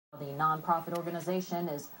The nonprofit organization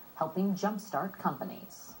is helping jumpstart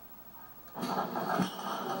companies.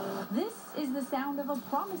 This is the sound of a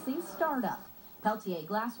promising startup. Peltier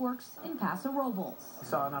Glassworks in Paso Robles. We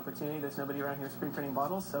saw an opportunity. There's nobody around here screen printing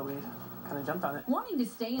bottles, so we kind of jumped on it. Wanting to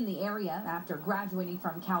stay in the area after graduating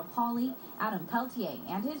from Cal Poly, Adam Peltier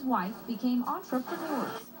and his wife became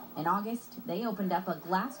entrepreneurs. In August, they opened up a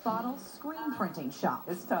glass bottle screen printing shop.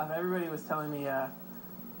 It's tough. Everybody was telling me,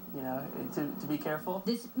 to be careful.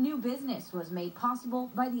 This new business was made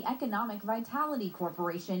possible by the Economic Vitality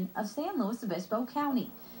Corporation of San Luis Obispo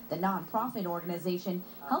County. The nonprofit organization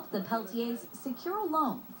helped the Peltiers secure a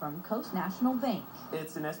loan from Coast National Bank.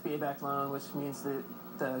 It's an SBA-backed loan, which means that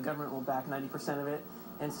the government will back 90% of it.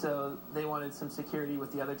 And so they wanted some security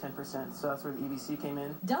with the other 10%, so that's where the EVC came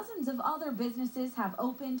in. Dozens of other businesses have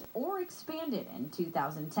opened or expanded in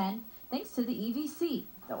 2010 thanks to the EVC.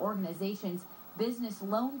 The organization's business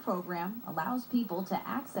loan program allows people to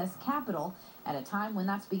access capital at a time when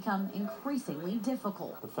that's become increasingly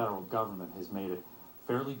difficult. The federal government has made it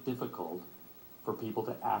fairly difficult for people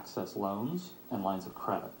to access loans and lines of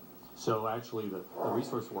credit. So actually the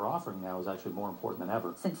resource we're offering now is actually more important than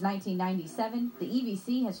ever. Since 1997, the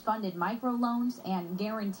EVC has funded microloans and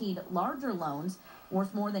guaranteed larger loans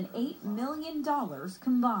worth more than $8 million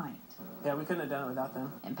combined. Yeah, we couldn't have done it without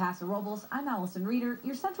them. In Paso Robles, I'm Allison Reeder,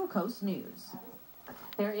 your Central Coast News.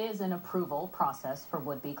 There is an approval process for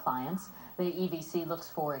would-be clients. The EVC looks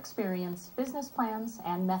for experience, business plans,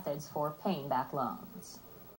 and methods for paying back loans.